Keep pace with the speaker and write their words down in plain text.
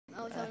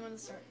want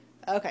to start?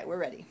 Okay, we're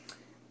ready.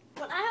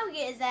 What I don't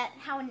get is that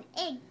how an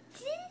egg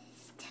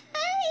this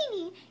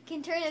tiny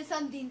can turn into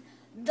something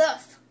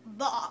this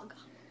big.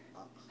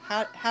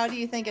 How do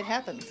you think it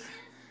happens?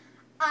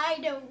 I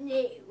don't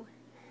know.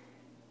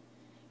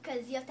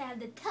 Because you have to have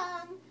the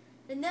tongue,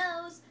 the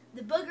nose,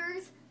 the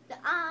boogers, the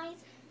eyes,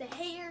 the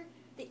hair,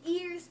 the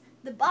ears,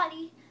 the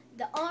body,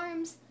 the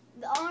arms,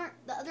 the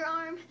other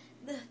arm,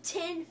 the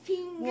 10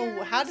 fingers.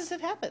 Well, how does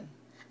it happen?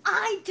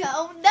 I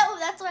don't know.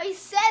 That's what I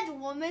said,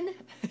 woman.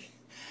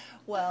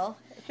 Well,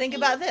 think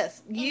about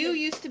this. You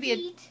used to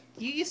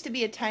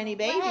be a tiny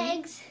baby.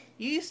 Legs.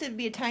 You used to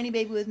be a tiny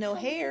baby with no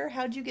hair.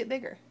 How'd you get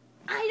bigger?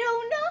 I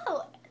don't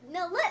know.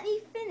 Now let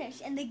me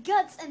finish. And the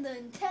guts and the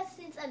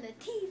intestines and the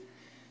teeth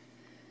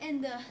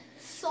and the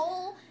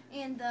soul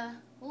and the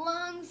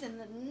lungs and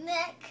the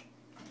neck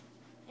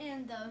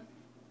and the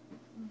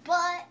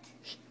butt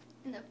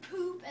and the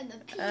poop and the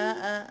pee.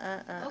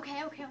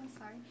 Okay, I'm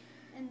sorry.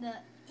 And the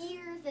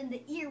ears and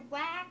the ear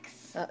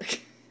wax,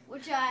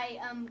 which I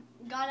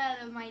got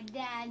out of my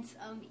dad's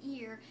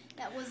ear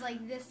that was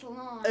like this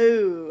long.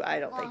 Ooh, I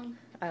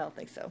don't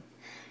think so.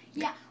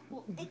 Yeah,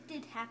 well, it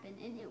did happen,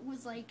 and it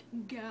was like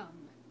gum.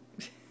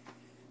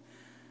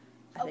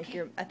 I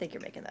think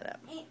you're making that up.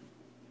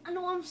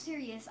 No, I'm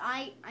serious.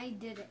 I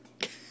did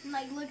it. I'm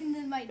like looking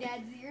in my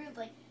dad's ear, it's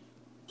like,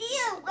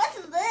 ew, what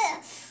is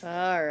this?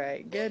 All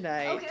right, good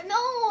night. Okay,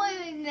 no,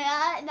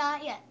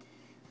 not yet.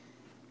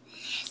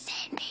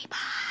 Listen, people.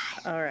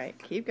 All right,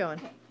 keep going.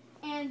 Okay.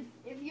 And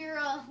if you're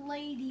a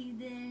lady,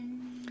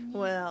 then...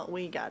 Well,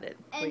 we got it.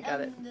 And, we got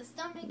it. the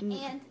stomach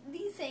and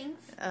these things.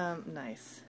 Nice.